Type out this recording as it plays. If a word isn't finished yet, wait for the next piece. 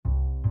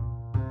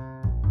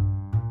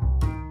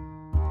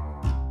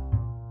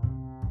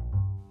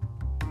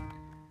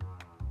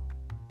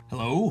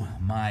Hello,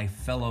 my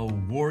fellow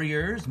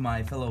warriors,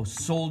 my fellow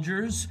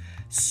soldiers,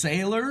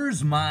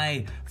 sailors,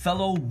 my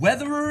fellow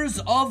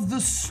weatherers of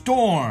the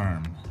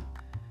storm.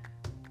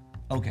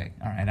 Okay,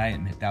 all right, I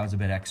admit that was a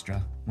bit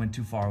extra. Went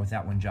too far with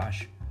that one,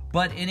 Josh.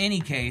 But in any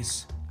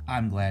case,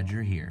 I'm glad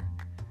you're here.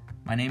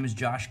 My name is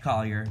Josh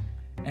Collier,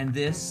 and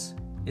this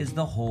is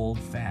the Hold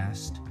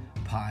Fast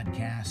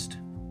Podcast.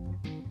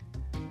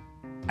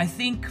 I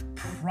think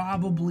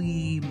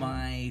probably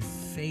my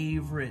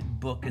favorite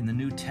book in the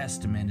New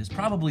Testament is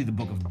probably the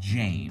book of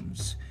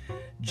James.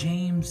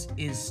 James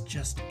is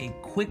just a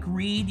quick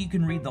read. You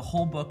can read the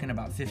whole book in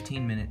about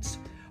 15 minutes,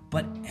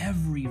 but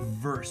every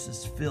verse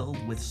is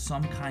filled with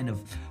some kind of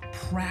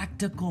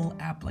practical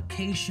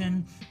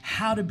application,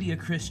 how to be a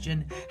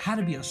Christian, how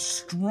to be a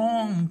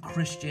strong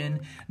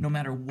Christian, no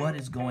matter what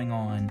is going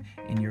on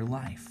in your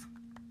life.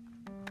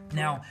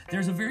 Now,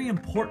 there's a very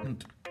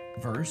important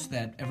verse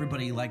that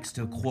everybody likes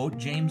to quote,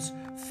 James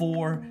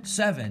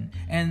 4:7.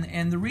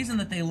 And the reason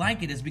that they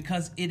like it is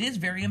because it is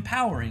very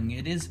empowering.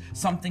 It is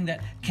something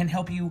that can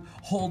help you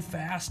hold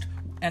fast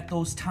at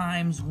those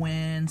times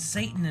when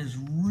Satan is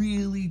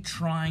really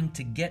trying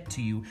to get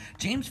to you.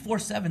 James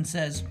 4:7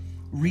 says,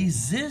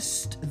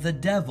 "Resist the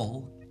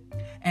devil,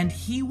 and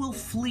he will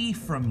flee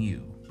from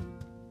you."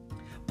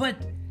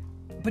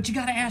 But you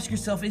got to ask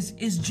yourself,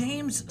 is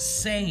James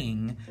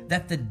saying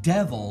that the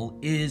devil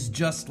is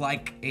just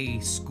like a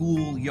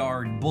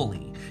schoolyard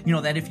bully? You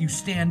know, that if you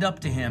stand up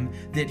to him,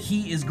 that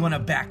he is going to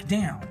back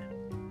down?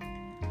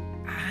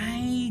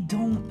 I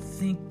don't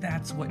think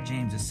that's what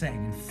James is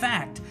saying.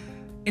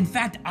 In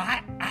fact,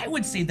 I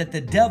would say that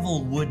the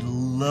devil would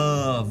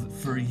love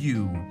for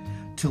you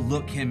to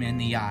look him in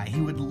the eye. He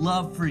would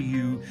love for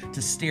you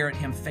to stare at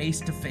him face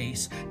to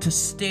face, to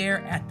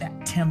stare at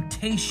that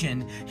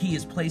temptation he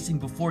is placing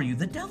before you.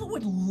 The devil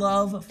would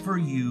love for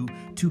you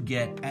to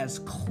get as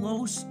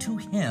close to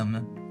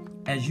him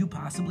as you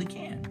possibly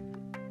can.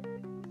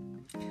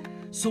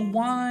 So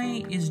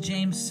why is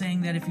James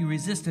saying that if you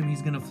resist him,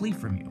 he's going to flee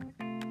from you?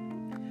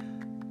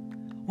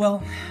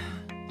 Well,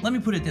 let me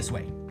put it this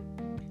way.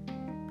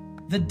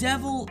 The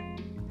devil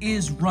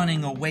is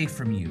running away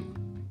from you,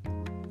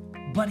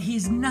 but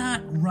he's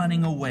not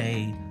running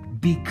away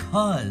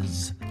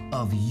because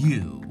of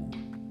you.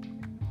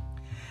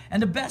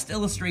 And to best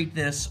illustrate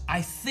this,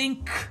 I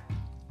think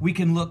we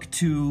can look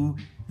to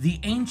the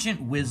ancient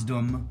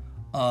wisdom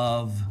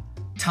of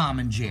Tom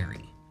and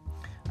Jerry.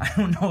 I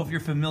don't know if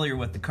you're familiar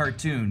with the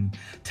cartoon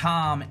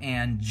Tom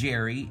and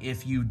Jerry.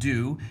 If you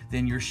do,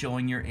 then you're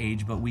showing your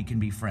age, but we can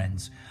be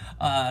friends.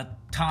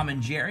 Tom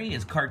and Jerry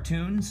is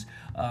cartoons.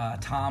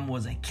 Tom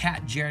was a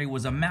cat, Jerry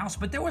was a mouse,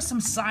 but there were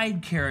some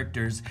side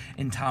characters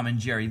in Tom and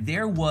Jerry.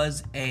 There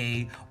was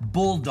a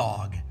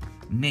bulldog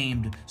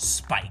named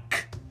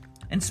Spike.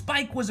 And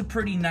Spike was a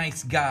pretty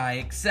nice guy,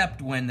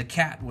 except when the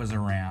cat was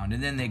around,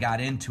 and then they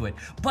got into it.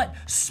 But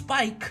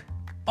Spike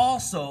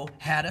also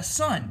had a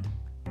son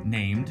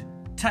named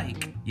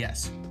Tyke.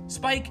 Yes,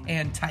 Spike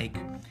and Tyke.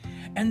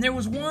 And there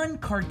was one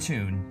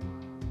cartoon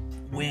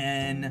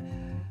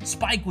when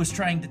Spike was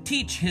trying to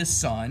teach his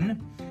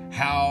son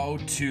how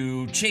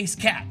to chase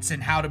cats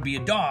and how to be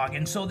a dog.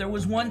 And so there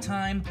was one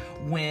time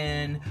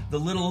when the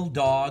little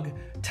dog,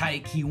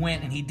 Tyke, he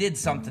went and he did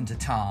something to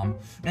Tom,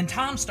 and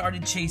Tom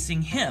started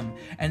chasing him.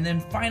 And then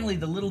finally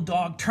the little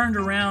dog turned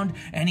around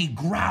and he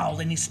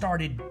growled and he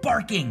started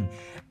barking.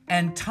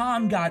 And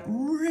Tom got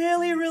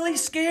really, really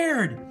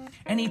scared.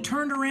 And he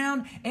turned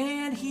around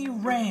and he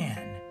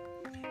ran.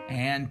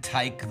 And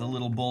Tyke, the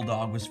little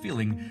bulldog, was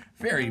feeling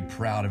very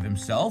proud of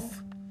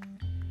himself.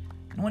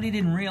 And what he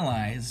didn't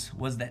realize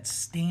was that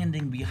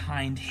standing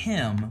behind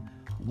him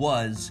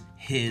was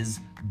his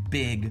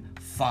big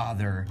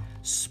father,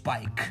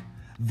 Spike.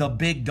 The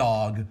big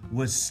dog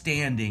was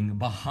standing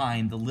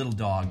behind the little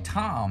dog.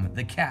 Tom,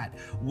 the cat,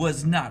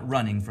 was not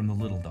running from the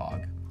little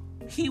dog.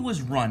 He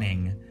was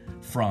running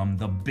from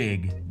the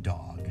big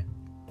dog.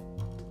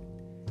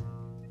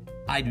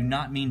 I do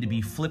not mean to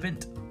be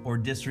flippant or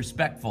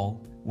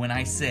disrespectful when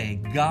I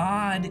say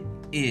God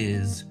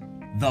is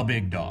the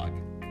big dog.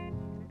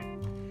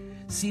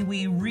 See,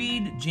 we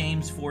read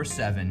James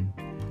 4:7,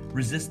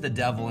 resist the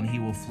devil and he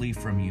will flee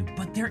from you.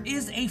 But there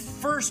is a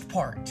first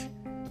part.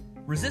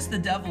 Resist the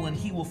devil and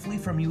he will flee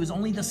from you is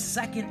only the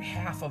second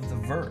half of the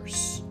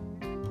verse.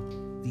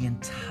 The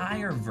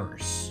entire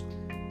verse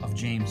of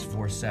James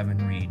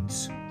 4:7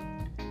 reads,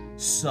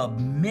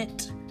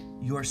 submit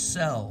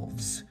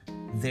yourselves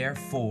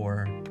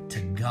therefore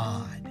to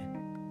God.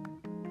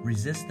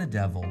 Resist the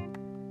devil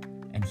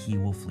and he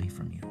will flee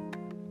from you.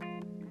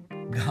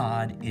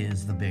 God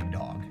is the big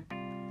dog.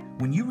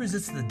 When you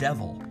resist the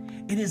devil,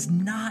 it is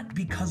not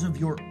because of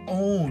your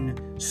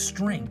own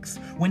strength.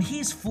 When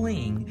he's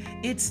fleeing,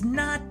 it's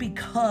not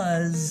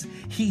because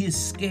he is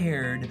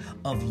scared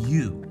of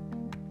you.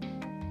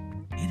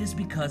 It is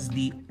because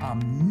the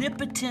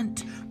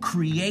omnipotent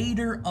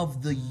creator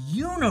of the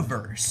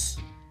universe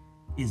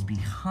is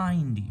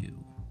behind you.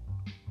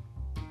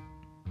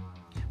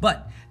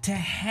 But to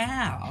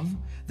have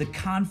the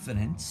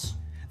confidence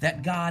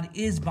that God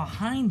is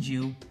behind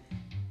you,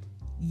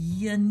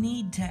 you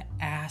need to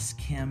ask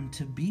him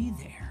to be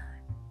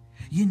there.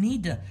 You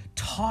need to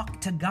talk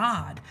to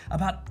God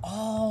about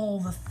all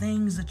the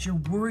things that you're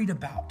worried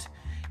about.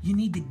 You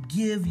need to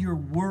give your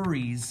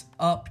worries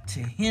up to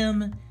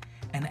him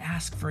and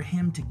ask for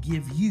him to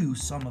give you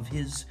some of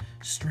his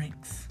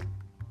strength.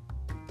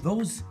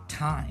 Those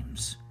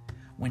times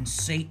when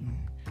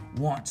Satan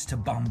wants to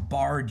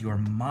bombard your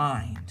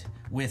mind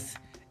with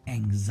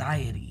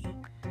anxiety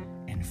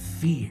and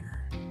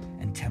fear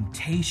and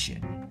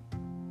temptation,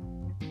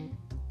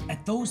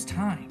 at those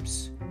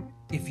times,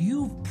 if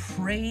you've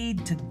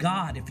prayed to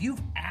God, if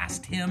you've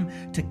asked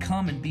him to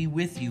come and be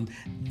with you,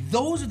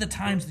 those are the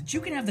times that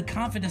you can have the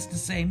confidence to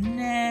say,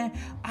 nah,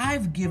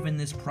 I've given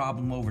this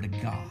problem over to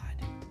God.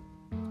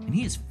 And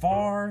he is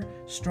far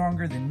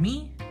stronger than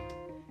me,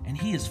 and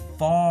he is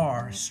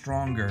far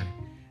stronger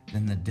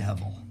than the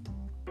devil.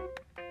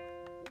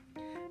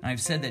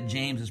 I've said that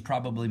James is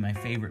probably my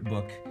favorite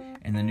book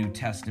in the New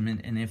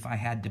Testament, and if I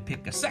had to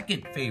pick a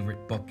second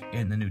favorite book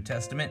in the New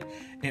Testament,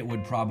 it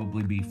would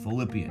probably be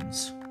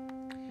Philippians.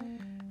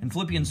 And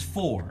Philippians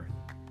 4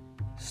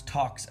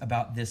 talks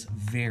about this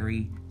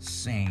very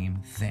same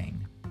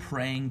thing,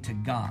 praying to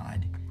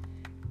God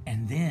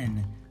and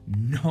then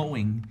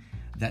knowing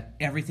that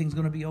everything's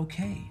going to be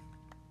okay.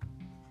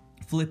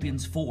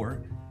 Philippians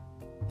 4,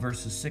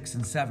 verses 6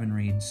 and 7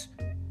 reads,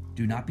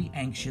 "Do not be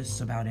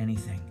anxious about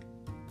anything,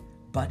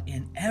 but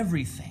in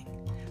everything,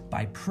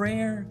 by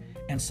prayer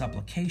and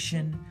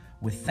supplication,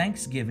 with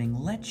thanksgiving,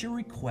 let your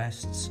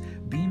requests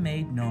be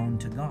made known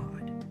to God.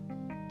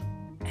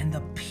 And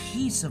the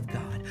peace of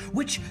God,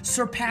 which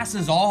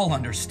surpasses all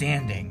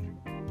understanding,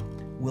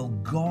 will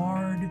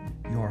guard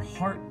your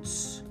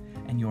hearts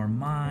and your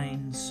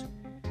minds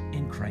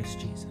in Christ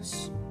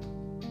Jesus."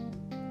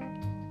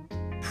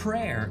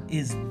 Prayer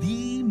is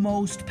the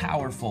most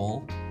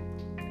powerful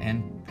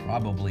and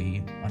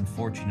probably,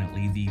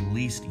 unfortunately, the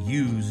least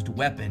used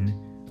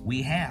weapon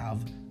we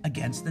have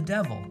against the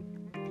devil.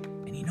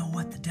 And you know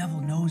what? The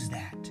devil knows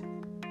that.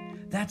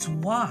 That's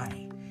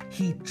why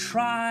he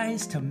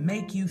tries to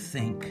make you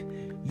think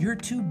you're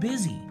too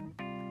busy,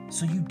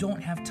 so you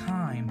don't have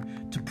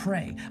time to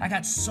pray. I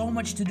got so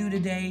much to do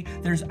today.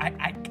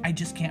 I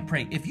just can't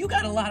pray. If you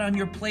got a lot on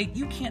your plate,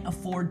 you can't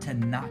afford to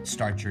not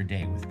start your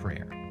day with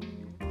prayer.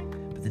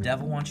 But the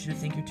devil wants you to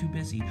think you're too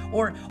busy,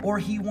 or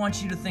he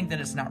wants you to think that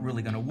it's not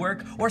really going to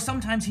work, or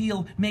sometimes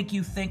he'll make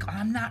you think,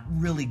 I'm not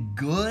really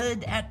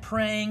good at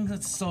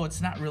praying, so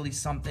it's not really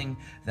something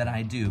that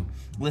I do.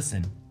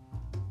 Listen,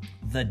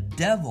 the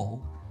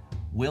devil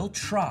will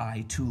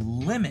try to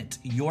limit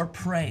your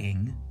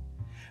praying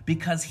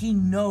because he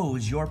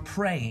knows your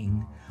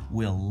praying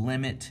will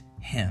limit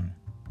him.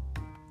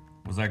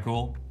 Was that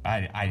cool?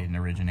 I didn't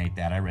originate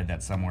that. I read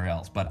that somewhere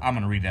else, but I'm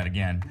going to read that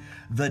again.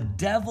 The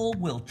devil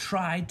will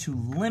try to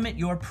limit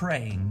your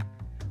praying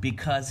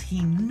because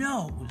he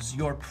knows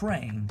your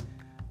praying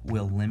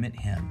will limit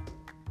him.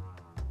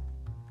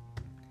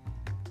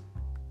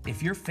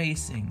 If you're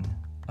facing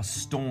a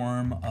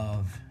storm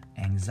of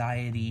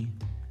anxiety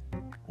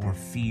or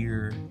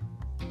fear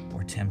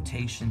or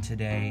temptation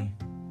today,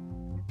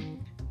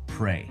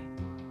 pray.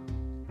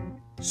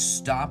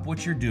 Stop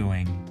what you're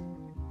doing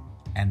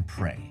and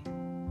pray.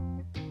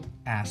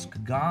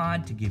 Ask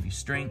God to give you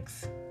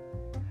strength.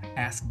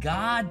 Ask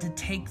God to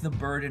take the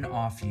burden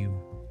off you,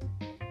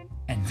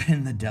 and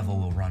then the devil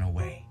will run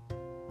away.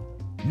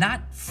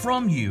 Not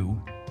from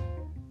you,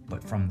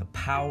 but from the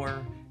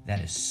power that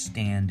is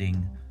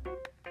standing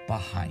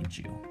behind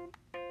you.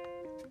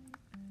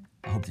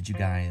 I hope that you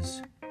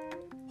guys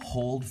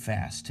hold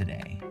fast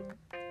today.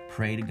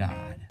 Pray to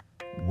God.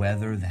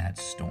 Weather that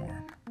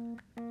storm.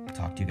 I'll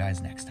talk to you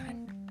guys next time.